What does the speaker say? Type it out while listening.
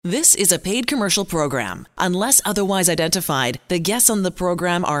This is a paid commercial program. Unless otherwise identified, the guests on the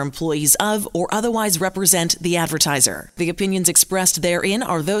program are employees of or otherwise represent the advertiser. The opinions expressed therein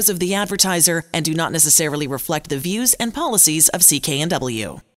are those of the advertiser and do not necessarily reflect the views and policies of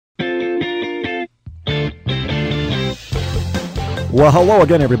CKNW. Well, hello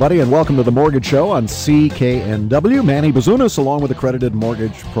again, everybody, and welcome to The Mortgage Show on CKNW. Manny Bazunas, along with accredited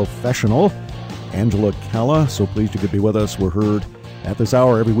mortgage professional Angela Calla. So pleased you could be with us. We're heard at this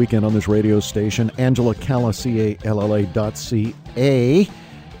hour every weekend on this radio station, Angela Calla, CALLA.ca.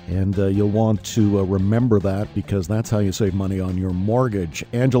 And you'll want to remember that because that's how you save money on your mortgage.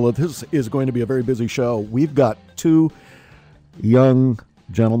 Angela, this is going to be a very busy show. We've got two young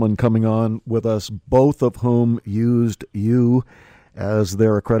gentlemen coming on with us, both of whom used you as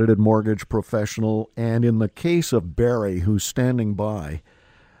their accredited mortgage professional. And in the case of Barry, who's standing by,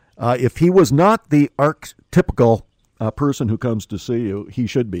 if he was not the archetypical person who comes to see you, he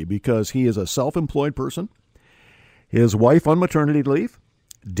should be, because he is a self-employed person, his wife on maternity leave,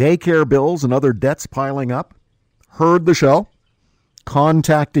 daycare bills and other debts piling up, heard the show,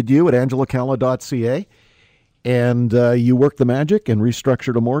 contacted you at angelacalla.ca, and you worked the magic and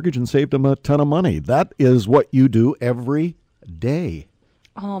restructured a mortgage and saved him a ton of money. That is what you do every day.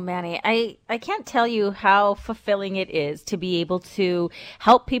 Oh, Manny, I can't tell you how fulfilling it is to be able to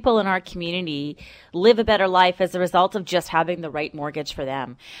help people in our community live a better life as a result of just having the right mortgage for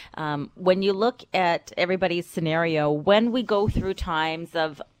them. When you look at everybody's scenario, when we go through times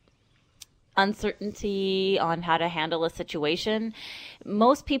of uncertainty on how to handle a situation,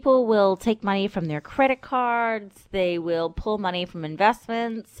 most people will take money from their credit cards. They will pull money from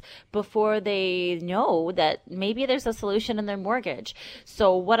investments before they know that maybe there's a solution in their mortgage.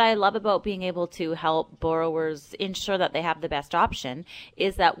 So what I love about being able to help borrowers ensure that they have the best option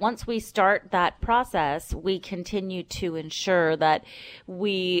is that once we start that process, we continue to ensure that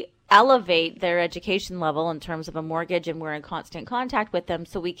we elevate their education level in terms of a mortgage, and we're in constant contact with them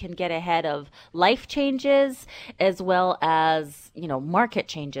so we can get ahead of life changes as well as, market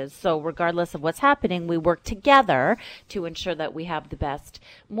changes. So regardless of what's happening, we work together to ensure that we have the best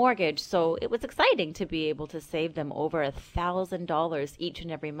mortgage. So it was exciting to be able to save them over $1,000 each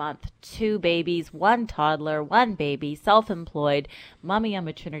and every month. 2 babies, 1 toddler, 1 baby, self-employed, mommy on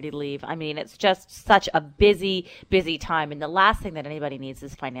maternity leave. I mean, it's just such a busy, busy time. And the last thing that anybody needs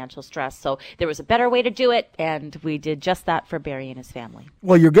is financial stress. So there was a better way to do it, and we did just that for Barry and his family.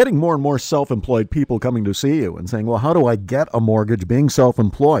 Well, you're getting more and more self-employed people coming to see you and saying, well, how do I get a mortgage being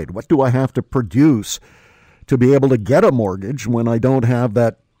self-employed? What do I have to produce to be able to get a mortgage when I don't have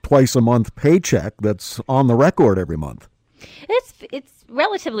that twice-a-month paycheck that's on the record every month? It's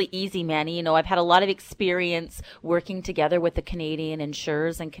relatively easy, Manny. I've had a lot of experience working together with the Canadian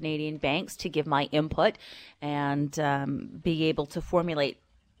insurers and Canadian banks to give my input and be able to formulate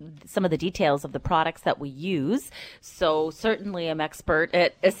some of the details of the products that we use. So certainly I'm expert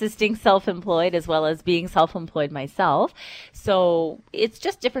at assisting self-employed as well as being self-employed myself. So it's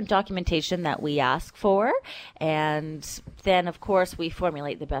just different documentation that we ask for. And then, of course, we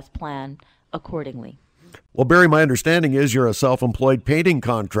formulate the best plan accordingly. Well, Barry, my understanding is you're a self-employed painting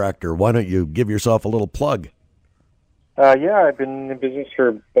contractor. Why don't you give yourself a little plug? Yeah, I've been in business for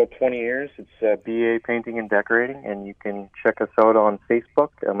about 20 years. It's BA Painting and Decorating, and you can check us out on Facebook,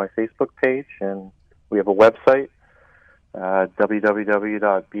 on my Facebook page, and we have a website,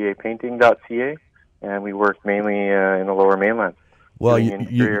 www.bapainting.ca, and we work mainly in the Lower Mainland. Well,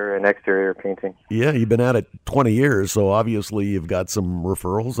 interior and exterior painting. Yeah, you've been at it 20 years, so obviously you've got some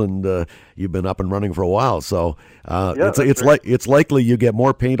referrals, and you've been up and running for a while. So it's likely you get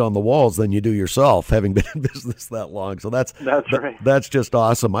more paint on the walls than you do yourself, having been in business that long. So that's right. That's just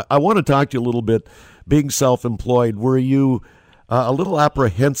awesome. I want to talk to you a little bit. Being self-employed, were you a little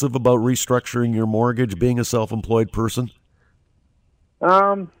apprehensive about restructuring your mortgage, being a self-employed person?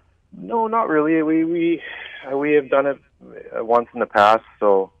 No, not really. We have done it once in the past,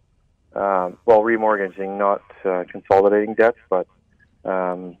 so remortgaging, not consolidating debts, but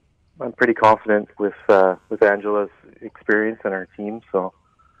I'm pretty confident with Angela's experience and our team, so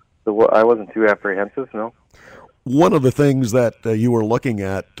I wasn't too apprehensive. No. One of the things that you were looking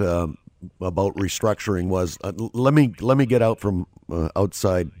at about restructuring was let me get out from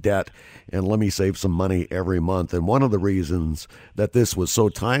outside debt and let me save some money every month. And one of the reasons that this was so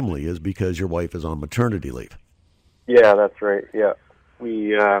timely is because your wife is on maternity leave. Yeah, that's right. Yeah,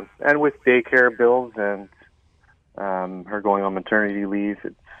 we and with daycare bills and her going on maternity leave,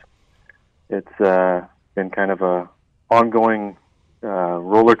 it's been kind of a ongoing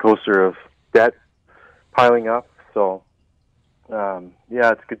roller coaster of debt piling up. So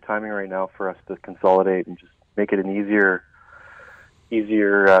it's good timing right now for us to consolidate and just make it an easier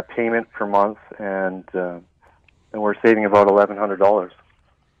easier payment per month, and we're saving about $1,100.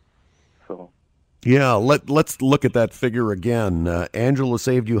 So. Yeah, let's look at that figure again. Angela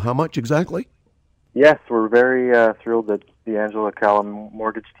saved you how much exactly? Yes, we're very thrilled that the Angela Calla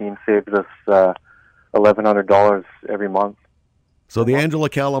mortgage team saved us $1,100 every month. So the Angela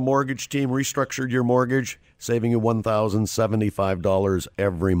Calla mortgage team restructured your mortgage, saving you $1,075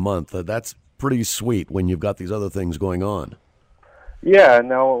 every month. That's pretty sweet when you've got these other things going on. Yeah,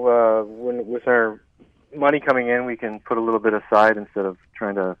 now with our money coming in, we can put a little bit aside instead of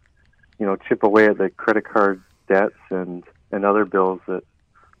trying to, chip away at the credit card debts and other bills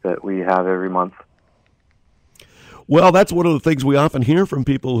that we have every month. Well, that's one of the things we often hear from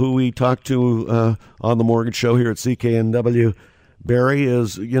people who we talk to on the Mortgage Show here at CKNW, Barry,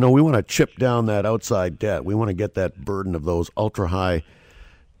 is, we want to chip down that outside debt. We want to get that burden of those ultra-high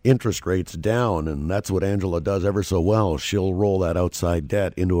interest rates down, and that's what Angela does ever so well. She'll roll that outside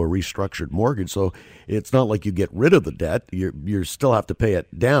debt into a restructured mortgage, so it's not like you get rid of the debt. You still have to pay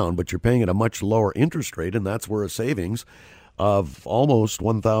it down, but you're paying at a much lower interest rate, and that's where a savings of almost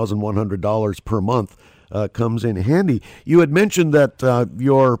 $1,100 per month comes in handy. You had mentioned that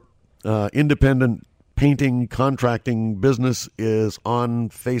your independent painting contracting business is on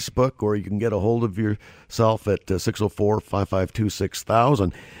Facebook, or you can get a hold of yourself at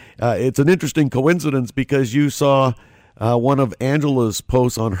 604-552-6000. It's an interesting coincidence because you saw one of Angela's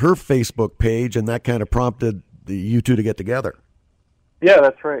posts on her Facebook page, and that kind of prompted you two to get together. Yeah,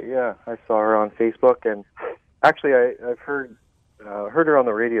 that's right. Yeah, I saw her on Facebook, and actually I've heard her on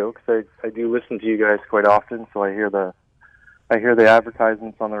the radio because I do listen to you guys quite often, so I hear the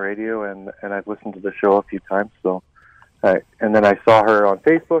advertisements on the radio, and I've listened to the show a few times. So, and then I saw her on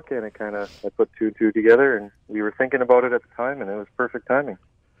Facebook, and I put two and two together, and we were thinking about it at the time, and it was perfect timing.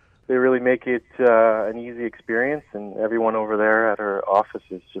 They really make it an easy experience, and everyone over there at her office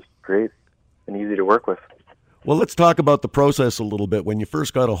is just great and easy to work with. Well, let's talk about the process a little bit. When you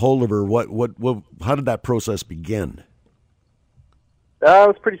first got a hold of her, how did that process begin? It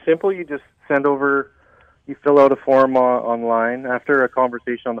was pretty simple. You just you fill out a form online. After a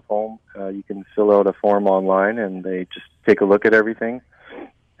conversation on the phone, you can fill out a form online, and they just take a look at everything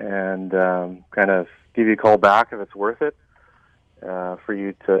and kind of give you a call back if it's worth it for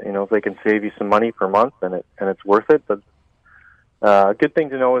you to, if they can save you some money per month, and it's worth it. But a good thing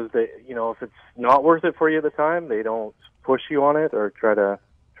to know is that, if it's not worth it for you at the time, they don't push you on it or try to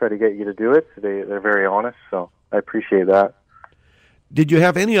get you to do it. They're very honest, so I appreciate that. Did you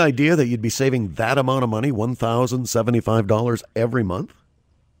have any idea that you'd be saving that amount of money, $1,075 every month?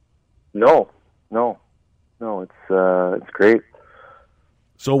 No, it's great.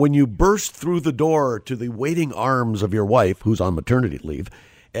 So when you burst through the door to the waiting arms of your wife, who's on maternity leave,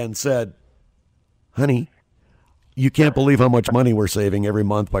 and said, "Honey, you can't believe how much money we're saving every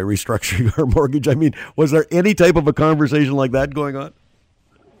month by restructuring our mortgage," I mean, was there any type of a conversation like that going on?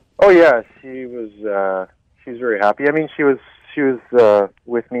 Oh yeah, she was very happy. I mean, she was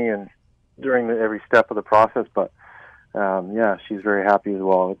with me and during every step of the process, but yeah, she's very happy as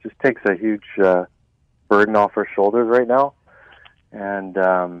well. It just takes a huge burden off her shoulders right now, and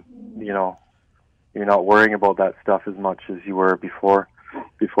you're not worrying about that stuff as much as you were before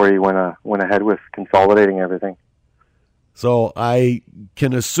you went ahead with consolidating everything. So I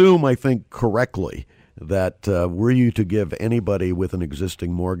can assume, I think correctly, that were you to give anybody with an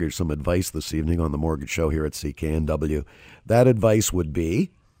existing mortgage some advice this evening on the Mortgage Show here at CKNW, that advice would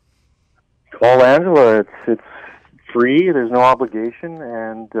be? Call Angela. It's free. There's no obligation,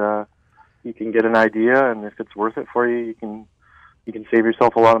 and you can get an idea. And if it's worth it for you, you can save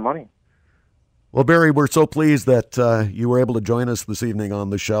yourself a lot of money. Well, Barry, we're so pleased that you were able to join us this evening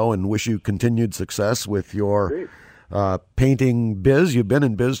on the show, and wish you continued success with your painting biz. You've been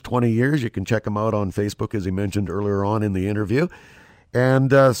in biz 20 years. You can check him out on Facebook, as he mentioned earlier on in the interview.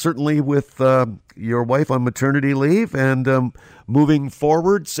 And certainly with your wife on maternity leave and moving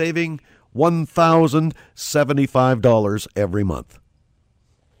forward, saving $1,075 every month.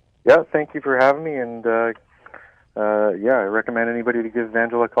 Yeah, thank you for having me. And I recommend anybody to give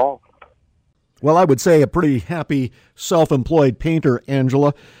Angela a call. Well, I would say a pretty happy self-employed painter,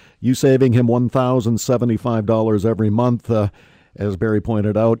 Angela. You saving him $1,075 every month. As Barry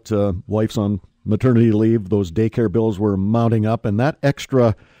pointed out, wife's on maternity leave. Those daycare bills were mounting up, and that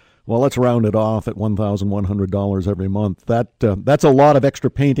extra, well, let's round it off at $1,100 every month. That's a lot of extra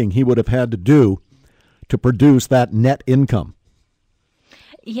painting he would have had to do to produce that net income.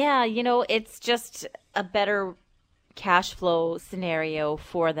 Yeah, it's just a better cash flow scenario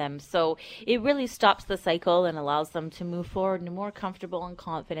for them. So it really stops the cycle and allows them to move forward in a more comfortable and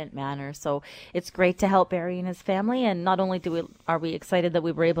confident manner. So it's great to help Barry and his family. And not only are we excited that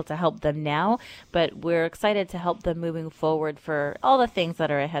we were able to help them now, but we're excited to help them moving forward for all the things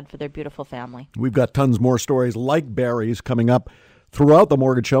that are ahead for their beautiful family. We've got tons more stories like Barry's coming up throughout the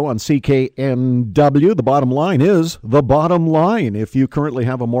Mortgage Show on CKNW. The bottom line is the bottom line. If you currently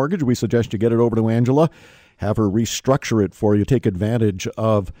have a mortgage, we suggest you get it over to Angela. Have her restructure it for you. Take advantage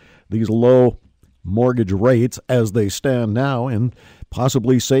of these low mortgage rates as they stand now and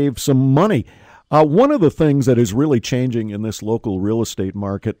possibly save some money. One of the things that is really changing in this local real estate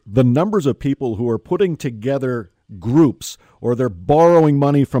market, the numbers of people who are putting together groups, or they're borrowing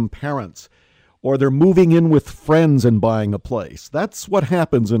money from parents, or they're moving in with friends and buying a place. That's what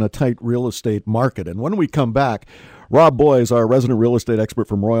happens in a tight real estate market. And when we come back, Rob Boies, our resident real estate expert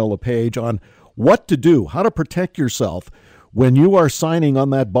from Royal LePage, on what to do, how to protect yourself when you are signing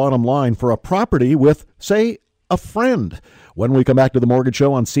on that bottom line for a property with, say, a friend. When we come back to the Mortgage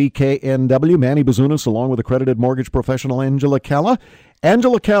Show on CKNW, Manny Bazunas, along with accredited mortgage professional Angela Calla.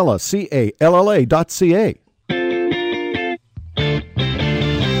 Angela Calla, CALLA.ca.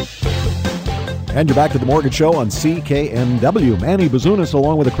 And you're back to the Mortgage Show on CKNW. Manny Bazunas,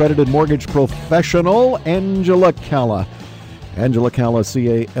 along with accredited mortgage professional Angela Calla. Angela Calla,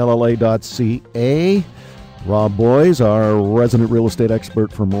 CALLA.ca. Rob Boies, our resident real estate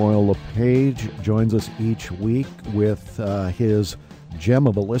expert from Royal LePage, joins us each week with his gem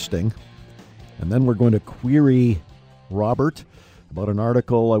of a listing. And then we're going to query Robert about an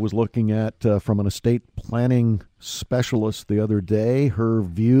article I was looking at from an estate planning specialist the other day. Her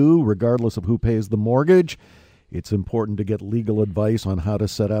view, regardless of who pays the mortgage, it's important to get legal advice on how to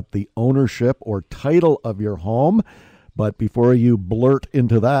set up the ownership or title of your home. But before you blurt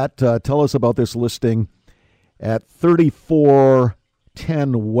into that, tell us about this listing at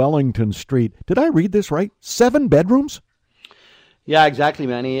 3410 Wellington Street. Did I read this right? 7 bedrooms? Yeah, exactly,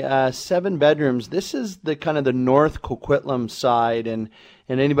 Manny. 7 bedrooms. This is the kind of the North Coquitlam side, and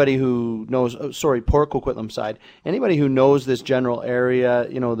anybody who knows, Port Coquitlam side. Anybody who knows this general area,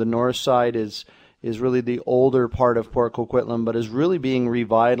 the north side is really the older part of Port Coquitlam, but is really being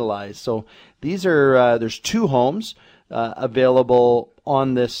revitalized. So these are there's 2 homes available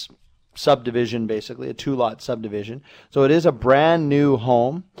on this subdivision, basically a 2-lot subdivision. So it is a brand new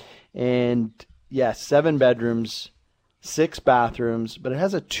home, and yes, 7 bedrooms, 6 bathrooms, but it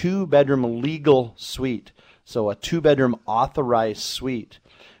has a 2-bedroom legal suite. So a 2-bedroom authorized suite,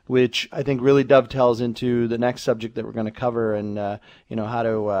 which I think really dovetails into the next subject that we're going to cover, and how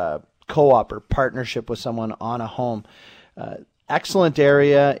to co-op or partnership with someone on a home. Excellent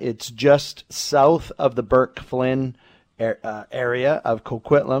area. It's just south of the Burke-Flynn area of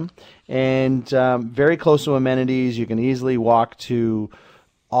Coquitlam, and very close to amenities. You can easily walk to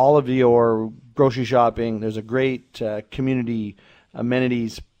all of your grocery shopping. There's a great community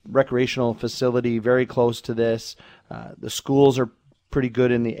amenities recreational facility very close to this. The schools are pretty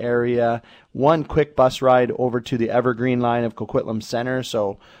good in the area. One quick bus ride over to the Evergreen line of Coquitlam Center.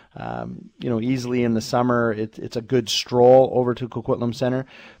 So, easily in the summer, it's a good stroll over to Coquitlam Center.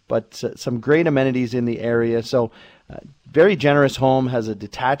 But some great amenities in the area. So, very generous home, has a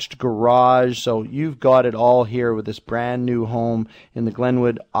detached garage. So you've got it all here with this brand new home in the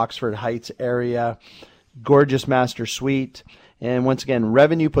Glenwood, Oxford Heights area. Gorgeous master suite. And once again,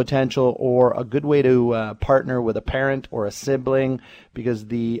 revenue potential, or a good way to partner with a parent or a sibling, because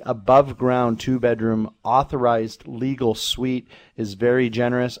the above ground 2-bedroom authorized legal suite is very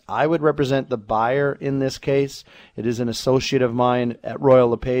generous. I would represent the buyer in this case. It is an associate of mine at Royal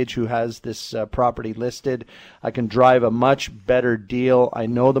LePage who has this property listed. I can drive a much better deal. I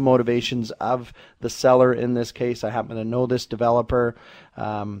know the motivations of the seller in this case. I happen to know this developer.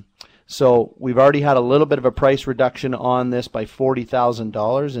 So we've already had a little bit of a price reduction on this by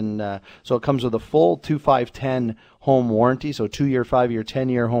 $40,000, and so it comes with a full 2510 home warranty, so 2-year, 5-year,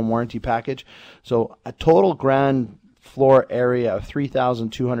 10-year home warranty package. So a total ground floor area of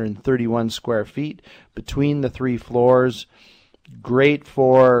 3,231 square feet between the 3 floors. Great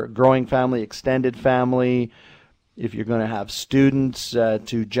for growing family, extended family. If you're going to have students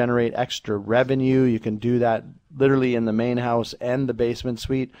to generate extra revenue, you can do that literally in the main house and the basement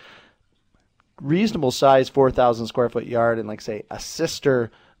suite. Reasonable size, 4,000 square foot yard, and like say a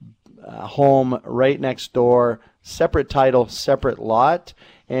sister home right next door, separate title, separate lot,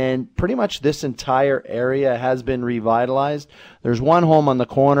 and pretty much this entire area has been revitalized. There's one home on the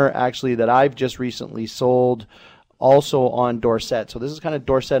corner actually that I've just recently sold, also on Dorset. So this is kind of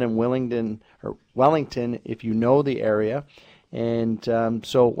Dorset and Wellington, if you know the area. And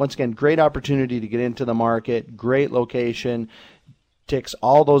so once again, great opportunity to get into the market, great location, ticks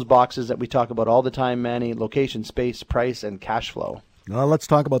all those boxes that we talk about all the time, Manny: location, space, price, and cash flow. Now let's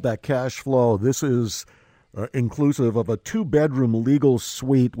talk about that cash flow. This is inclusive of a 2-bedroom legal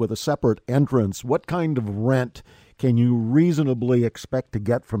suite with a separate entrance. What kind of rent can you reasonably expect to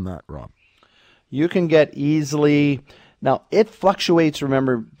get from that, Rob? You can get easily, now it fluctuates,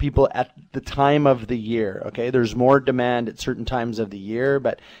 remember, people, at the time of the year, okay? There's more demand at certain times of the year,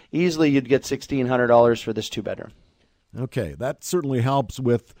 but easily you'd get $1,600 for this 2-bedroom. Okay, that certainly helps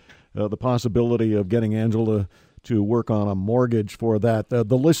with the possibility of getting Angela to work on a mortgage for that. The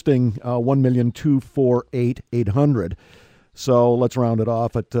listing, $1,248,800. So let's round it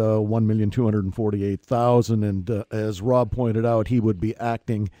off at $1,248,000. And as Rob pointed out, he would be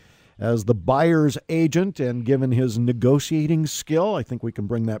acting as the buyer's agent, and given his negotiating skill, I think we can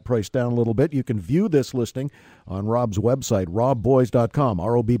bring that price down a little bit. You can view this listing on Rob's website, robboies.com,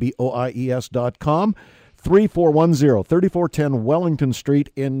 ROBBOIES.com. 3410 3410 Wellington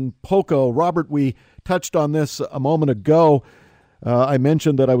Street in Poco. Robert, we touched on this a moment ago. I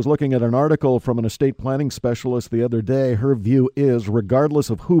mentioned that I was looking at an article from an estate planning specialist the other day. Her view is,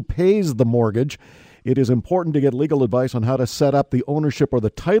 regardless of who pays the mortgage, it is important to get legal advice on how to set up the ownership or the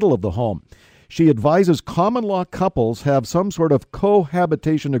title of the home. She advises common law couples have some sort of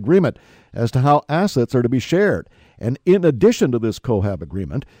cohabitation agreement as to how assets are to be shared. And in addition to this cohab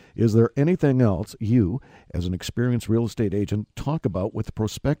agreement, is there anything else you, as an experienced real estate agent, talk about with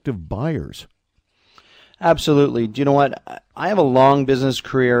prospective buyers? Absolutely. Do you know what? I have a long business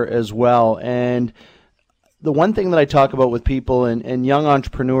career as well. And the one thing that I talk about with people, and young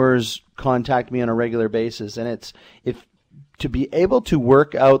entrepreneurs contact me on a regular basis, and it's to be able to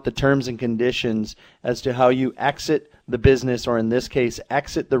work out the terms and conditions as to how you exit the business, or in this case,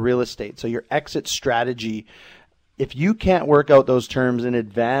 exit the real estate. So your exit strategy, if you can't work out those terms in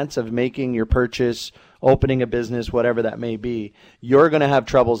advance of making your purchase, opening a business, whatever that may be, you're going to have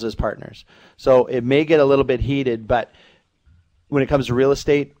troubles as partners. So it may get a little bit heated, but when it comes to real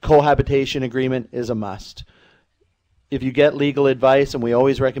estate, cohabitation agreement is a must. If you get legal advice, and we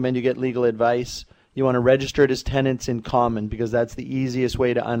always recommend you get legal advice, you want to register it as tenants in common, because that's the easiest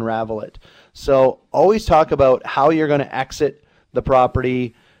way to unravel it. So always talk about how you're going to exit the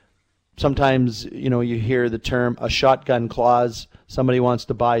property. Sometimes, you hear the term a shotgun clause. Somebody wants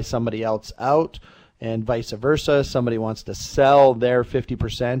to buy somebody else out, and vice versa. Somebody wants to sell their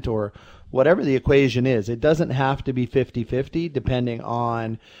 50%, or whatever the equation is. It doesn't have to be 50-50 depending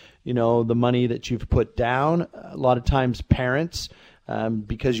on, the money that you've put down. A lot of times parents,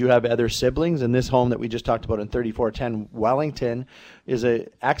 because you have other siblings, and this home that we just talked about in 3410 Wellington is an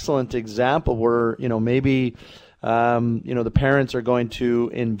excellent example where, maybe the parents are going to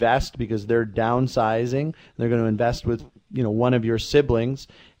invest because they're downsizing. They're going to invest with, one of your siblings,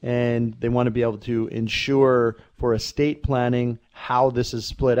 and they want to be able to ensure for estate planning how this is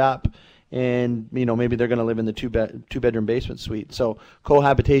split up. And, maybe they're going to live in the two-bedroom basement suite. So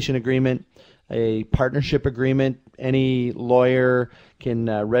cohabitation agreement, a partnership agreement, any lawyer can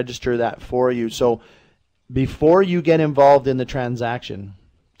register that for you. So before you get involved in the transaction,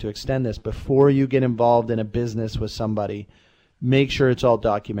 to extend this, before you get involved in a business with somebody, make sure it's all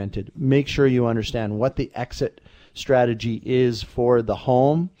documented. Make sure you understand what the exit strategy is for the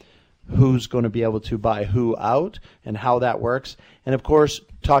home, who's going to be able to buy who out, and how that works. And of course,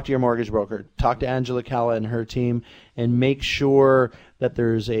 talk to your mortgage broker. Talk to Angela Calla and her team, and make sure that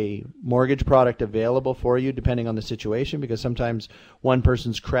there's a mortgage product available for you depending on the situation, because sometimes one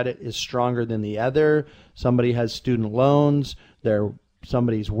person's credit is stronger than the other. Somebody has student loans.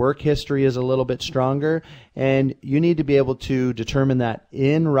 Somebody's work history is a little bit stronger, and you need to be able to determine that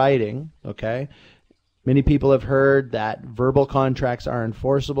in writing, okay? Many people have heard that verbal contracts are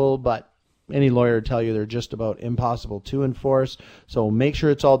enforceable, but any lawyer will tell you they're just about impossible to enforce. So make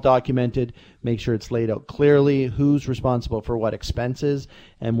sure it's all documented. Make sure it's laid out clearly who's responsible for what expenses,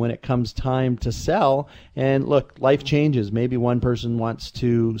 and when it comes time to sell. And look, life changes. Maybe one person wants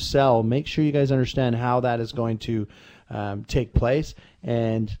to sell. Make sure you guys understand how that is going to take place,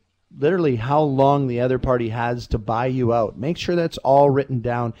 and literally how long the other party has to buy you out. Make sure that's all written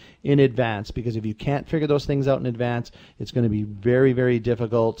down in advance, because if you can't figure those things out in advance, it's going to be very, very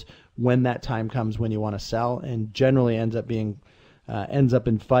difficult when that time comes when you want to sell, and generally ends up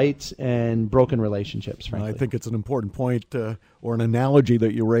in fights and broken relationships, frankly. I think it's an important point or an analogy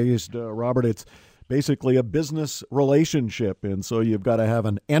that you raised, Robert. It's basically a business relationship, and so you've got to have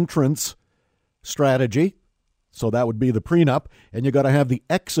an entrance strategy. So that would be the prenup, and you got to have the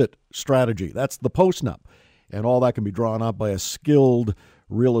exit strategy. That's the postnup, and all that can be drawn up by a skilled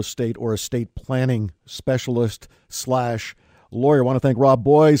real estate or estate planning specialist / lawyer. I want to thank Rob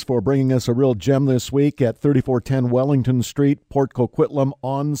Boies for bringing us a real gem this week at 3410 Wellington Street, Port Coquitlam,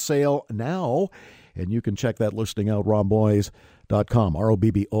 on sale now. And you can check that listing out, robboies.com,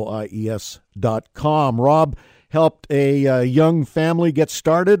 ROBBOIES.com. Rob helped a young family get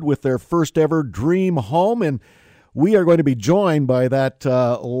started with their first ever dream home, and we are going to be joined by that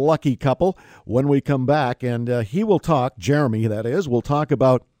lucky couple when we come back, and he will talk, Jeremy that is, will talk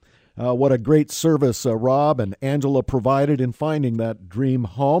about what a great service Rob and Angela provided in finding that dream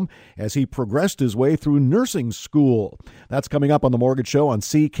home as he progressed his way through nursing school. That's coming up on The Mortgage Show on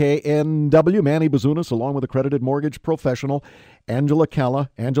CKNW. Manny Bazunas, along with accredited mortgage professional Angela Calla,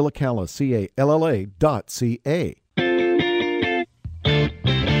 CALLA.ca.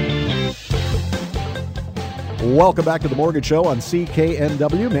 Welcome back to The Mortgage Show on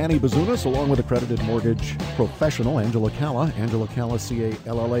CKNW. Manny Bazunas, along with accredited mortgage professional Angela Calla,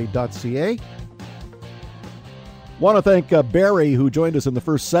 CALLA.ca. Want to thank Barry, who joined us in the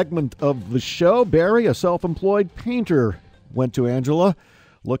first segment of the show. Barry, a self-employed painter, went to Angela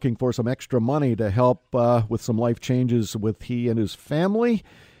looking for some extra money to help with some life changes with he and his family.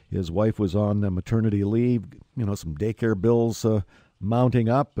 His wife was on maternity leave, some daycare bills mounting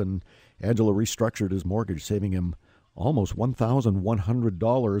up, and Angela restructured his mortgage, saving him almost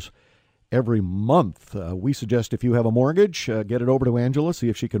 $1,100 every month. We suggest if you have a mortgage, get it over to Angela, see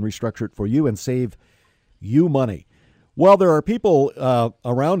if she can restructure it for you and save you money. Well, there are people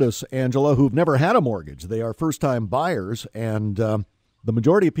around us, Angela, who've never had a mortgage. They are first-time buyers, and the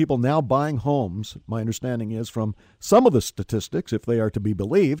majority of people now buying homes, my understanding is from some of the statistics, if they are to be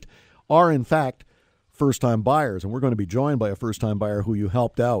believed, are in fact first-time buyers. And we're going to be joined by a first-time buyer who you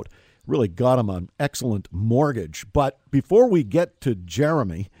helped out. Really got him an excellent mortgage. But before we get to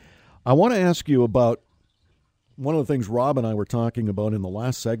Jeremy, I want to ask you about one of the things Rob and I were talking about in the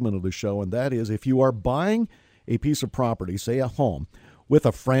last segment of the show, and that is if you are buying a piece of property, say a home, with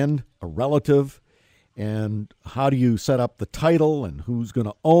a friend, a relative, and how do you set up the title and who's going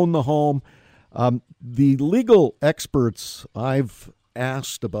to own the home? The legal experts I've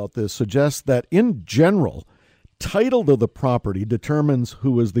asked about this suggest that in general, title to the property determines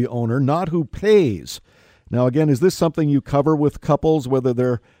who is the owner, not who pays. Now, again, is this something you cover with couples, whether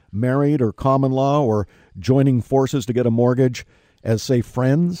they're married or common law or joining forces to get a mortgage as, say,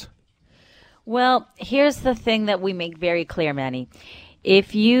 friends? Well, here's the thing that we make very clear, Manny.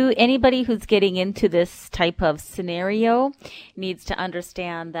 Anybody who's getting into this type of scenario needs to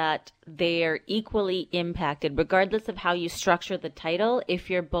understand that they're equally impacted, regardless of how you structure the title. If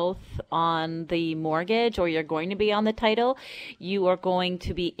you're both on the mortgage or you're going to be on the title, you are going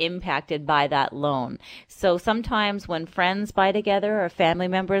to be impacted by that loan. So sometimes when friends buy together or family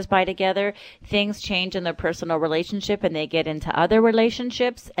members buy together, things change in their personal relationship and they get into other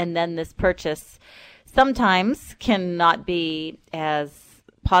relationships, and then this purchase sometimes cannot be as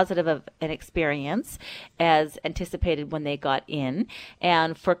positive of an experience as anticipated when they got in.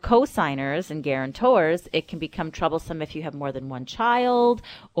 And for co-signers and guarantors, it can become troublesome if you have more than one child,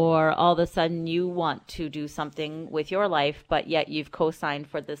 or all of a sudden you want to do something with your life, but yet you've co-signed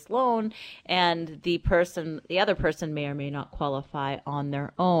for this loan, and the other person may or may not qualify on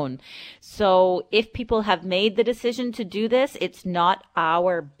their own. So if people have made the decision to do this, it's not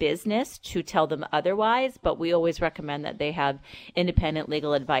our business to tell them otherwise, but we always recommend that they have independent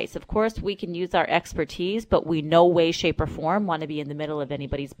legal advice. Of course, we can use our expertise, but we no way, shape, or form want to be in the middle of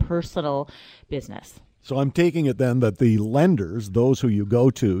anybody's personal business. So I'm taking it then that the lenders, those who you go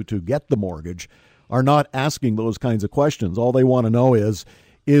to get the mortgage, are not asking those kinds of questions. All they want to know is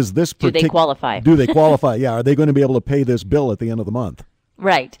this do they qualify? Do they qualify? Yeah. Are they going to be able to pay this bill at the end of the month?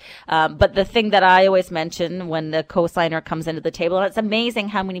 Right. But the thing that I always mention when the co-signer comes into the table, and it's amazing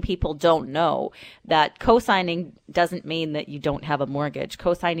how many people don't know that co-signing doesn't mean that you don't have a mortgage.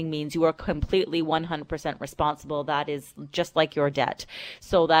 Co-signing means you are completely 100% responsible. That is just like your debt.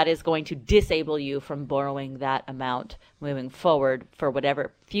 So that is going to disable you from borrowing that amount moving forward for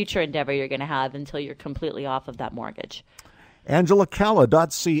whatever future endeavor you're going to have until you're completely off of that mortgage.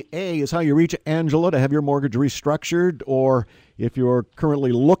 AngelaCalla.ca is how you reach Angela to have your mortgage restructured, or if you're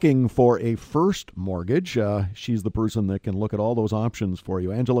currently looking for a first mortgage, she's the person that can look at all those options for you.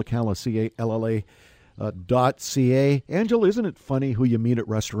 AngelaCalla, CALLA.ca. Angela, isn't it funny who you meet at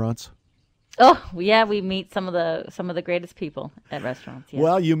restaurants? Oh, yeah, we meet some of the greatest people at restaurants. Yeah.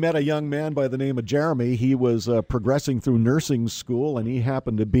 Well, you met a young man by the name of Jeremy. He was progressing through nursing school, and he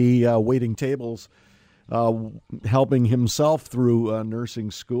happened to be waiting tables, helping himself through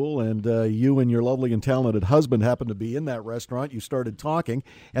nursing school, and you and your lovely and talented husband happened to be in that restaurant. You started talking,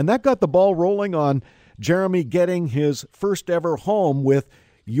 and that got the ball rolling on Jeremy getting his first ever home with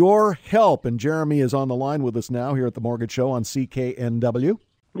your help. And Jeremy is on the line with us now here at the Mortgage Show on CKNW.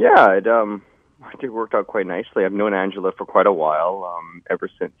 Yeah, it worked out quite nicely. I've known Angela for quite a while, ever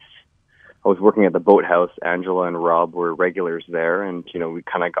since I was working at the Boathouse. Angela and Rob were regulars there, and, we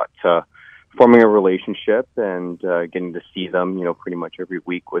kind of got to forming a relationship, and getting to see them, pretty much every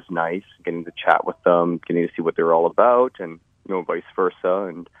week was nice. Getting to chat with them, getting to see what they're all about, and, vice versa.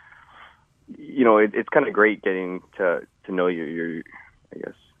 And, it's kind of great getting to know your, I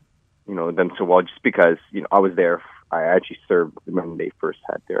guess, them so well, just because, I was there. I actually served when they first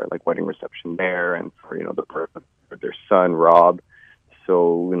had their wedding reception there, and for the birth of their son Rob.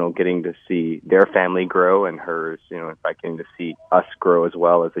 So getting to see their family grow and hers, in fact, getting to see us grow as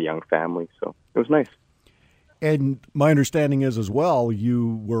well as a young family. So it was nice. And my understanding is as well,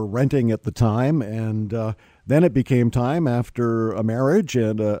 you were renting at the time, and then it became time after a marriage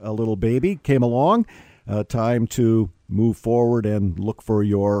and a little baby came along, time to move forward and look for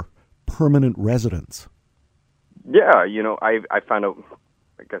your permanent residence. Yeah, I found out,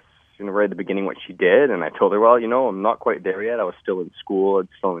 I guess, right at the beginning what she did, and I told her, well, I'm not quite there yet. I was still in school. I was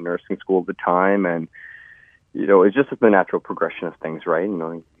still in nursing school at the time, and, it's just the natural progression of things, right?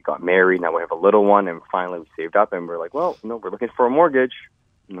 We got married, now we have a little one, and finally we saved up, and we're like, well, we're looking for a mortgage.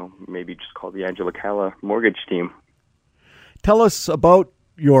 Maybe just call the Angela Calla mortgage team. Tell us about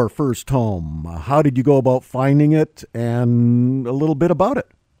your first home. How did you go about finding it, and a little bit about it?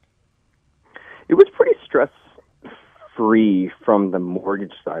 It was pretty stress-free from the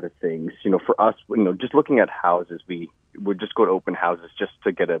mortgage side of things. For us, just looking at houses, we would just go to open houses just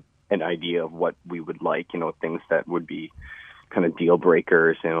to get an idea of what we would like, things that would be kind of deal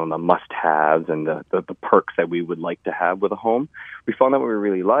breakers, the must-haves and the perks that we would like to have with a home. We found out what we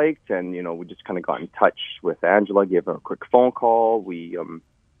really liked, and, we just kind of got in touch with Angela, gave her a quick phone call. We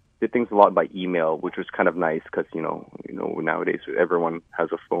did things a lot by email, which was kind of nice because, nowadays everyone has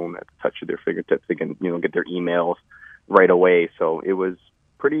a phone at the touch of their fingertips. They can, get their emails right away. So it was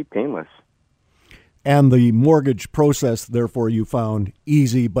pretty painless. And the mortgage process, therefore, you found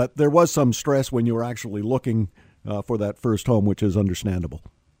easy, but there was some stress when you were actually looking for that first home, which is understandable.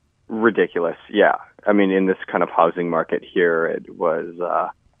 Ridiculous, yeah. I mean, in this kind of housing market here, it was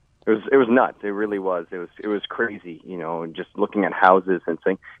nuts. It really was. It was crazy, just looking at houses and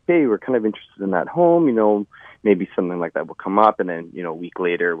saying, hey, we're kind of interested in that home, maybe something like that will come up. And then, a week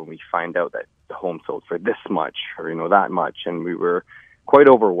later when we find out that the home sold for this much or, that much. And we were quite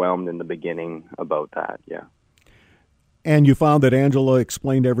overwhelmed in the beginning about that, yeah. And you found that Angela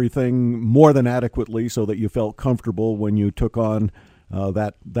explained everything more than adequately so that you felt comfortable when you took on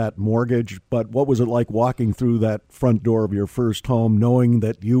that mortgage. But what was it like walking through that front door of your first home, knowing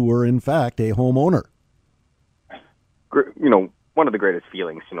that you were, in fact, a homeowner? One of the greatest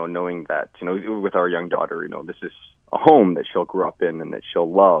feelings, knowing that, with our young daughter, this is a home that she'll grow up in and that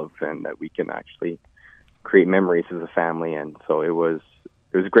she'll love and that we can actually create memories as a family. And so it was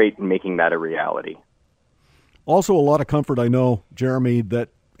great making that a reality. Also, a lot of comfort, I know, Jeremy, that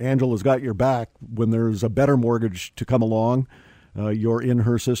Angela's got your back when there's a better mortgage to come along. You're in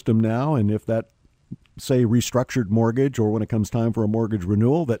her system now, and if that, say, restructured mortgage or when it comes time for a mortgage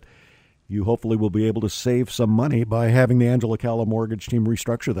renewal, that you hopefully will be able to save some money by having the Angela Calla mortgage team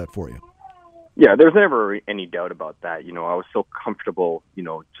restructure that for you. Yeah, there's never any doubt about that. I was so comfortable,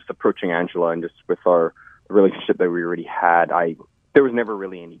 just approaching Angela and just with our relationship that we already had. There was never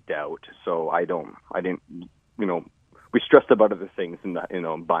really any doubt. So I didn't, we stressed about other things in that,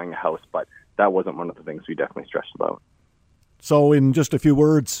 buying a house, but that wasn't one of the things we definitely stressed about. So in just a few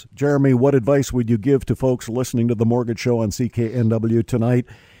words, Jeremy, what advice would you give to folks listening to The Mortgage Show on CKNW tonight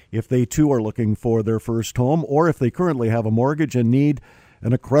if they too are looking for their first home, or if they currently have a mortgage and need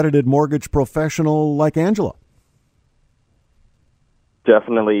an accredited mortgage professional like Angela?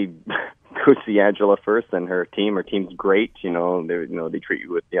 Definitely go see Angela first and her team. Her team's great. They treat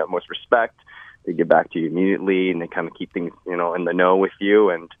you with the utmost respect. They get back to you immediately, and they kind of keep things, in the know with you,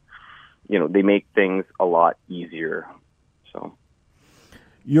 and they make things a lot easier. So,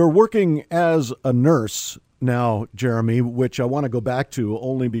 you're working as a nurse now, Jeremy, which I want to go back to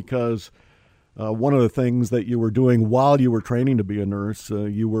only because one of the things that you were doing while you were training to be a nurse,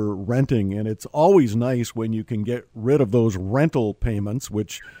 you were renting, and it's always nice when you can get rid of those rental payments,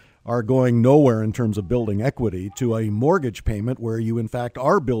 which are going nowhere in terms of building equity, to a mortgage payment where you, in fact,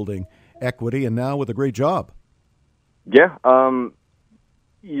 are building equity, and now with a great job. Yeah.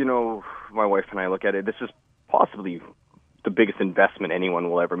 My wife and I look at it, this is possibly the biggest investment anyone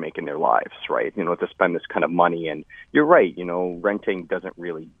will ever make in their lives, right? To spend this kind of money. And you're right, renting doesn't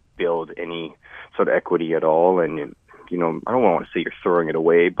really build any sort of equity at all. And I don't want to say you're throwing it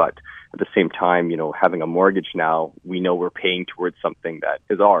away, but at the same time, having a mortgage now, we know we're paying towards something that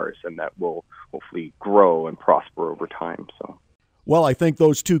is ours and that will hopefully grow and prosper over time. So, well, I think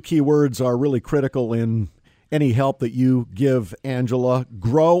those two key words are really critical in any help that you give, Angela.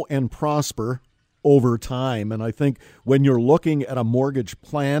 Grow and prosper over time. And I think when you're looking at a mortgage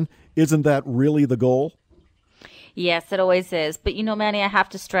plan, isn't that really the goal? Yes, it always is. But, Manny, I have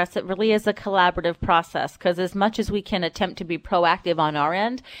to stress it really is a collaborative process, because as much as we can attempt to be proactive on our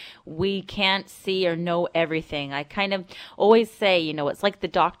end, we can't see or know everything. I kind of always say, it's like the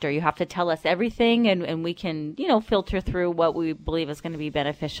doctor. You have to tell us everything, and we can, filter through what we believe is going to be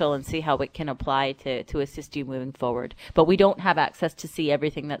beneficial and see how it can apply to assist you moving forward. But we don't have access to see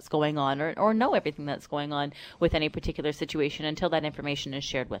everything that's going on or know everything that's going on with any particular situation until that information is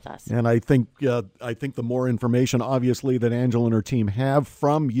shared with us. And I think the more information, obviously, that Angela and her team have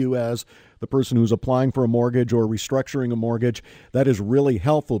from you as the person who's applying for a mortgage or restructuring a mortgage, that is really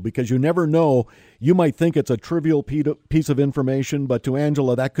helpful, because you never know. You might think it's a trivial piece of information, but to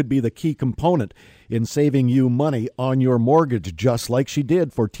Angela, that could be the key component in saving you money on your mortgage, just like she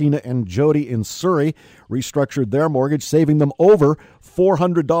did for Tina and Jody in Surrey, restructured their mortgage, saving them over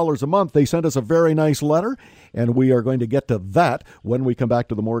 $400 a month. They sent us a very nice letter, and we are going to get to that when we come back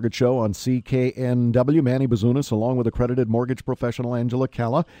to the Mortgage Show on CKNW. Manny Bazunas, along with accredited mortgage professional Angela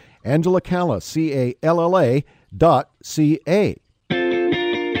Calla. Angela Calla, CALLA.ca.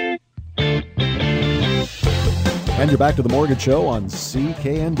 And you're back to the Mortgage Show on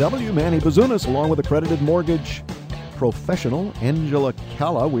CKNW. Manny Bazunas, along with accredited mortgage professional Angela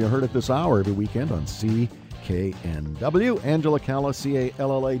Calla. We are heard at this hour every weekend on CKNW. Angela Calla,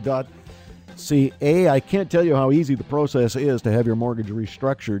 CALLA.ca. I can't tell you how easy the process is to have your mortgage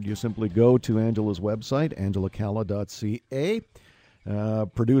restructured. You simply go to Angela's website, angelacalla.ca,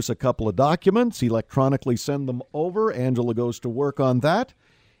 produce a couple of documents, electronically send them over. Angela goes to work on that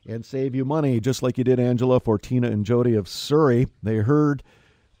and save you money, just like you did, Angela, for Tina and Jody of Surrey. They heard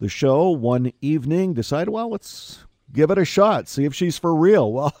the show one evening, decided, well, let's give it a shot, see if she's for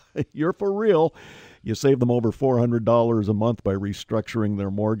real. Well, you're for real. You save them over $400 a month by restructuring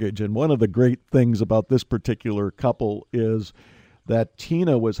their mortgage. And one of the great things about this particular couple is that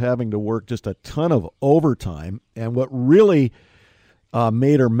Tina was having to work just a ton of overtime. And what really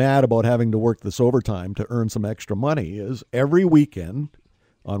made her mad about having to work this overtime to earn some extra money is every weekend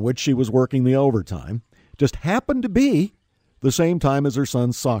on which she was working the overtime just happened to be the same time as her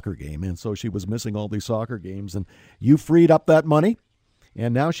son's soccer game. And so she was missing all these soccer games. And you freed up that money,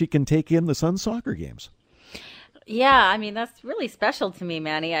 and now she can take in the son's soccer games. Yeah, I mean, that's really special to me,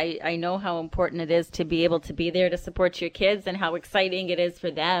 Manny. I know how important it is to be able to be there to support your kids, and how exciting it is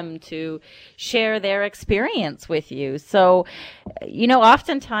for them to share their experience with you. So,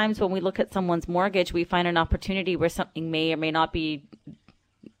 oftentimes when we look at someone's mortgage, we find an opportunity where something may or may not be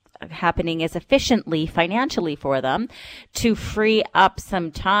happening as efficiently financially for them, to free up some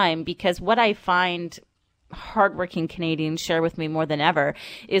time. Because what I find hardworking Canadians share with me more than ever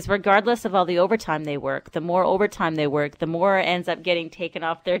is, regardless of all the overtime they work, the more overtime they work, the more ends up getting taken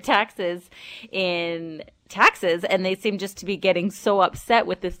off their taxes, and they seem just to be getting so upset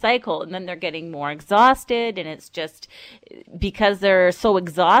with this cycle, and then they're getting more exhausted, and it's just because they're so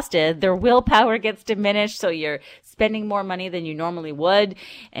exhausted, their willpower gets diminished, so you're spending more money than you normally would,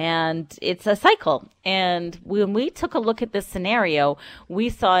 and it's a cycle. And when we took a look at this scenario, we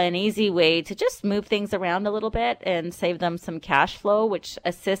saw an easy way to just move things around a little bit and save them some cash flow, which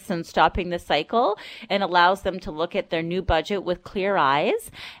assists in stopping the cycle and allows them to look at their new budget with clear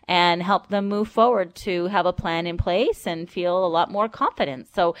eyes and help them move forward to have a plan in place and feel a lot more confident.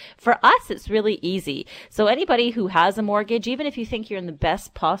 So for us, it's really easy. So anybody who has a mortgage, even if you think you're in the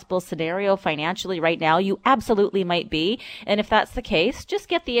best possible scenario financially right now, you absolutely might be. And if that's the case, just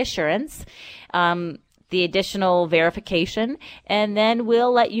get the assurance, the additional verification, and then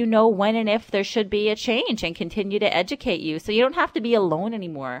we'll let you know when and if there should be a change and continue to educate you. So you don't have to be alone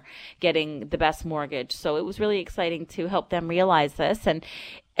anymore getting the best mortgage. So it was really exciting to help them realize this. And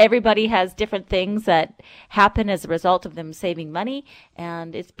everybody has different things that happen as a result of them saving money.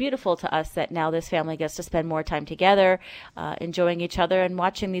 And it's beautiful to us that now this family gets to spend more time together, enjoying each other and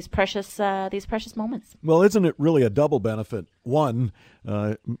watching these precious moments. Well, isn't it really a double benefit? One,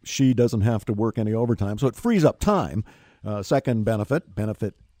 she doesn't have to work any overtime, so it frees up time. Second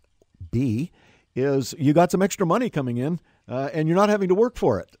benefit B, is you got some extra money coming in, and you're not having to work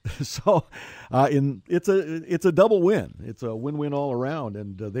for it. So it's a double win. It's a win-win all around.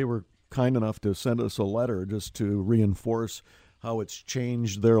 And they were kind enough to send us a letter just to reinforce how it's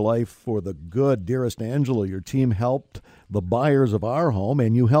changed their life for the good. Dearest Angela, your team helped the buyers of our home,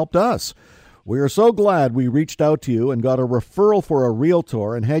 and you helped us We are so glad we reached out to you and got a referral for a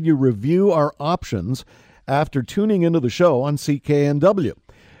realtor and had you review our options after tuning into the show on CKNW.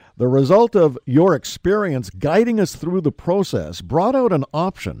 The result of your experience guiding us through the process brought out an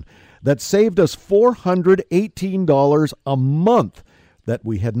option that saved us $418 a month that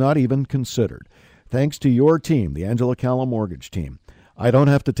we had not even considered. Thanks to your team, the Angela Calla Mortgage team. I don't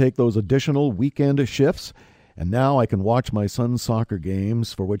have to take those additional weekend shifts, and now I can watch my son's soccer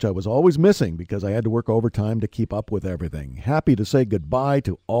games, for which I was always missing because I had to work overtime to keep up with everything. Happy to say goodbye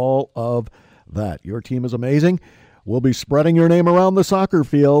to all of that. Your team is amazing. We'll be spreading your name around the soccer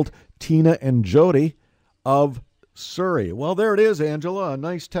field. Tina and Jody of Surrey. Well, there it is, Angela. A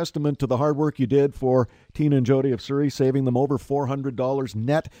nice testament to the hard work you did for Tina and Jody of Surrey, saving them over $400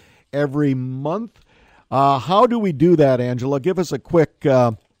 net every month. How do we do that, Angela? Give us a quick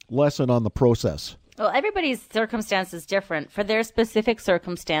lesson on the process. Well, everybody's circumstance is different. For their specific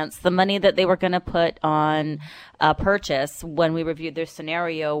circumstance, the money that they were going to put on a purchase, when we reviewed their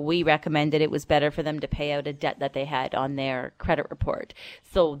scenario, we recommended it was better for them to pay out a debt that they had on their credit report.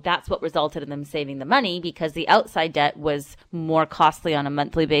 So that's what resulted in them saving the money, because the outside debt was more costly on a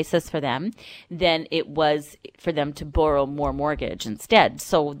monthly basis for them than it was for them to borrow more mortgage instead.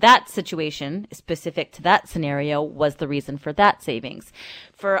 So that situation, specific to that scenario, was the reason for that savings.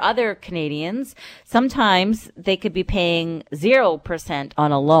 For other Canadians, sometimes they could be paying 0%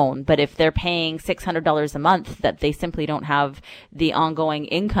 on a loan, but if they're paying $600 a month that they simply don't have the ongoing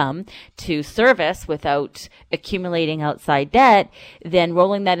income to service without accumulating outside debt, then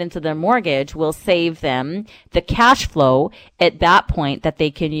rolling that into their mortgage will save them the cash flow at that point that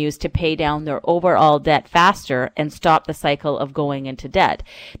they can use to pay down their overall debt faster and stop the cycle of going into debt.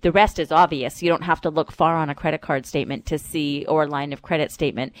 The rest is obvious. You don't have to look far on a credit card statement to see, or a line of credit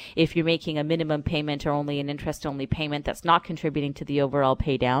statement. If you're making a minimum payment or only an interest-only payment that's not contributing to the overall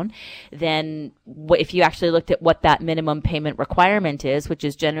pay down, then if you actually looked at what that minimum payment requirement is, which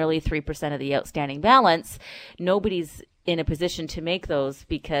is generally 3% of the outstanding balance, nobody's in a position to make those,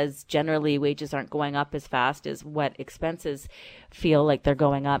 because generally wages aren't going up as fast as what expenses feel like they're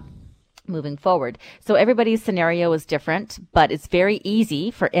going up moving forward. So everybody's scenario is different, but it's very easy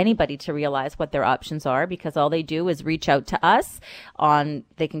for anybody to realize what their options are, because all they do is reach out to us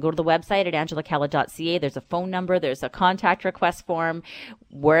they can go to the website at angelacalla.ca. There's a phone number, there's a contact request form.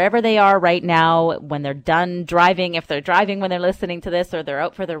 Wherever they are right now, when they're done driving, if they're driving when they're listening to this, or they're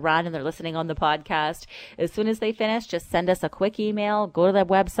out for their run and they're listening on the podcast, as soon as they finish, just send us a quick email, go to the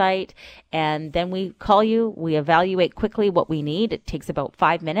website, and then we call you. We evaluate quickly what we need. It takes about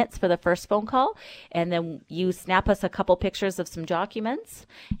 5 minutes for the first phone call, and then you snap us a couple pictures of some documents,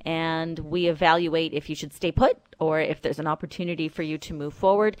 and we evaluate if you should stay put or if there's an opportunity for you to move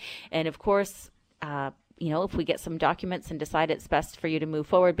forward. And of course, if we get some documents and decide it's best for you to move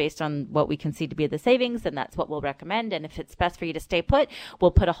forward based on what we can see to be the savings, then that's what we'll recommend. And if it's best for you to stay put, we'll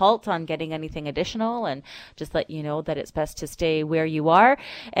put a halt on getting anything additional and just let you know that it's best to stay where you are.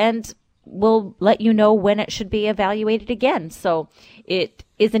 And we'll let you know when it should be evaluated again. So it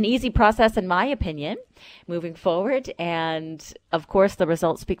is an easy process, in my opinion, moving forward. And of course, the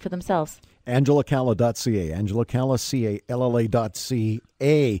results speak for themselves. AngelaCalla.ca,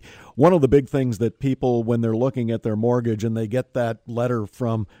 AngelaCalla.ca. One of the big things that people, when they're looking at their mortgage and they get that letter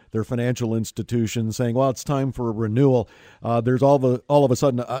from their financial institution saying, well, it's time for a renewal, there's all of a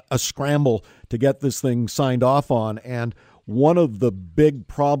sudden a scramble to get this thing signed off on. And one of the big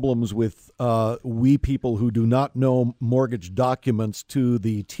problems with we people who do not know mortgage documents to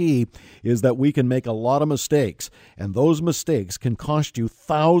the T is that we can make a lot of mistakes, and those mistakes can cost you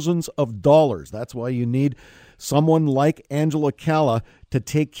thousands of dollars. That's why you need someone like Angela Calla to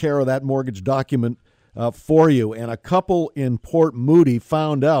take care of that mortgage document for you. And a couple in Port Moody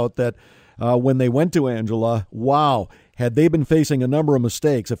found out that when they went to Angela, wow, had they been facing a number of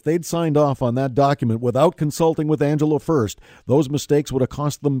mistakes, if they'd signed off on that document without consulting with Angela first, those mistakes would have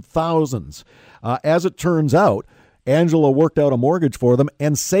cost them thousands. As it turns out, Angela worked out a mortgage for them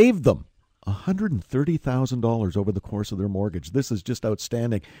and saved them $130,000 over the course of their mortgage. This is just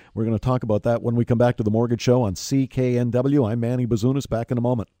outstanding. We're going to talk about that when we come back to the Mortgage Show on CKNW. I'm Manny Bazunas, back in a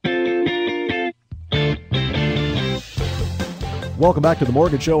moment. Welcome back to the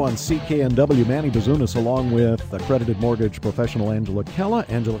Mortgage Show on CKNW. Manny Bazunas along with accredited mortgage professional Angela Calla,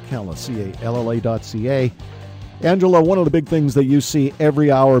 Angela Calla, CALLA.ca. Angela, one of the big things that you see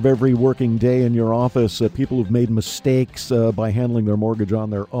every hour of every working day in your office, people who've made mistakes by handling their mortgage on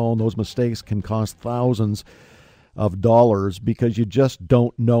their own. Those mistakes can cost thousands of dollars because you just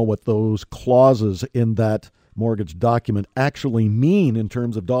don't know what those clauses in that mortgage document actually mean in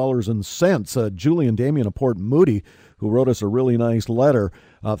terms of dollars and cents. Julie and Damien of Port Moody, who wrote us a really nice letter,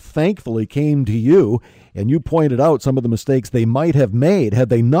 thankfully came to you, and you pointed out some of the mistakes they might have made had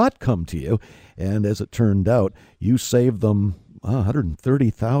they not come to you. And as it turned out, you saved them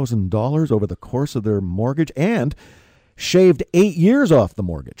 $130,000 over the course of their mortgage and shaved 8 years off the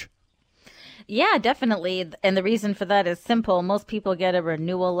mortgage. Yeah, definitely. And the reason for that is simple. Most people get a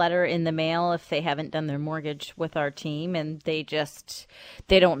renewal letter in the mail if they haven't done their mortgage with our team, and they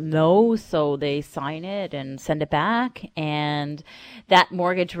don't know, so they sign it and send it back. And that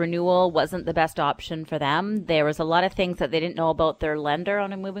mortgage renewal wasn't the best option for them. There was a lot of things that they didn't know about their lender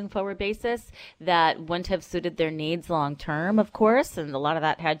on a moving forward basis that wouldn't have suited their needs long term, of course. And a lot of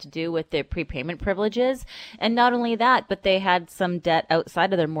that had to do with their prepayment privileges. And not only that, but they had some debt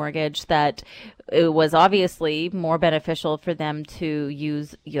outside of their mortgage that it was obviously more beneficial for them to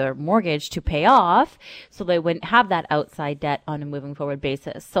use your mortgage to pay off so they wouldn't have that outside debt on a moving forward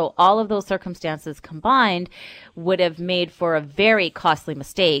basis. So all of those circumstances combined would have made for a very costly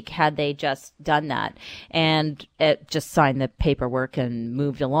mistake had they just done that and just signed the paperwork and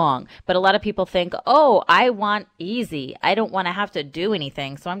moved along. But a lot of people think, oh, I want easy. I don't want to have to do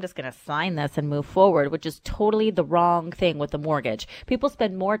anything, so I'm just going to sign this and move forward, which is totally the wrong thing with the mortgage. People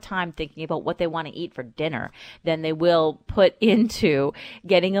spend more time thinking about what they want to eat for dinner than they will put into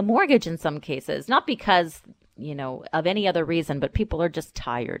getting a mortgage in some cases. Not because, of any other reason, but people are just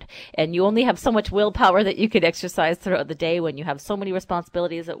tired. And you only have so much willpower that you could exercise throughout the day when you have so many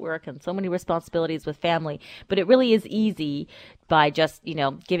responsibilities at work and so many responsibilities with family. But it really is easy by just,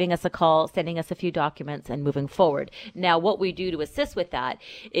 giving us a call, sending us a few documents and moving forward. Now, what we do to assist with that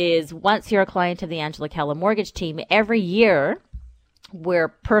is once you're a client of the Angela Calla Mortgage Team, every year, we're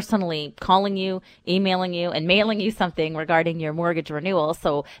personally calling you, emailing you, and mailing you something regarding your mortgage renewal.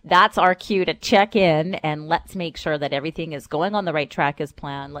 So that's our cue to check in, and let's make sure that everything is going on the right track as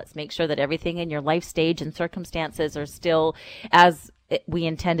planned. Let's make sure that everything in your life stage and circumstances are still as we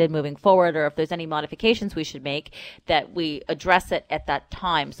intended moving forward, or if there's any modifications we should make, that we address it at that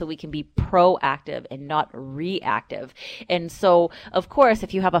time so we can be proactive and not reactive. And so, of course,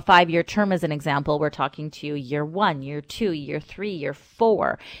 if you have a 5-year term as an example, we're talking to you year 1, year 2, year 3, year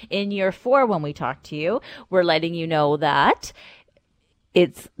 4. In year 4, when we talk to you, we're letting you know that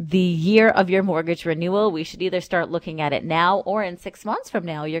it's the year of your mortgage renewal. We should either start looking at it now, or in 6 months from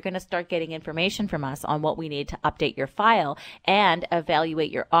now, you're going to start getting information from us on what we need to update your file and evaluate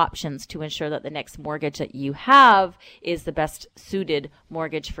your options to ensure that the next mortgage that you have is the best suited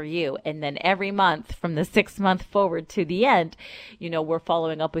mortgage for you. And then every month from the 6th month forward to the end, we're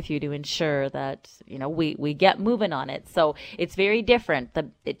following up with you to ensure that, we get moving on it. So it's very different.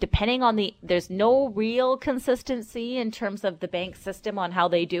 Depending on there's no real consistency in terms of the bank system on how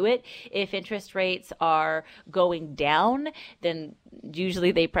they do it. If interest rates are going down, then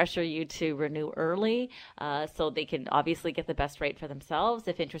usually they pressure you to renew early so they can obviously get the best rate for themselves.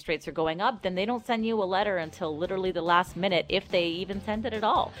 If interest rates are going up, then they don't send you a letter until literally the last minute, if they even send it at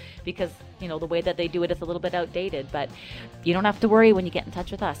all, because the way that they do it is a little bit outdated. But you don't have to worry when you get in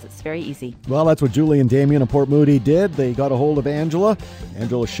touch with us. It's very easy. Well, that's what Julie and Damien of Port Moody did. They got a hold of Angela.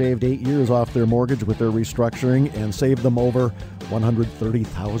 Angela shaved 8 years off their mortgage with their restructuring and saved them over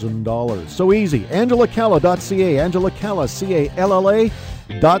 $130,000. So easy. AngelaCalla.ca. Angela Calla, CALLA.ca.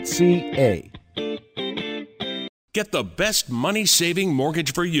 Get the best money-saving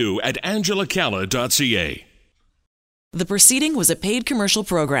mortgage for you at AngelaCalla.ca. The proceeding was a paid commercial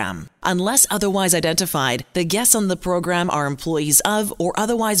program. Unless otherwise identified, the guests on the program are employees of or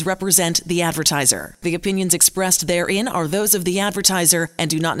otherwise represent the advertiser. The opinions expressed therein are those of the advertiser and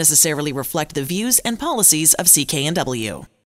do not necessarily reflect the views and policies of CK&W.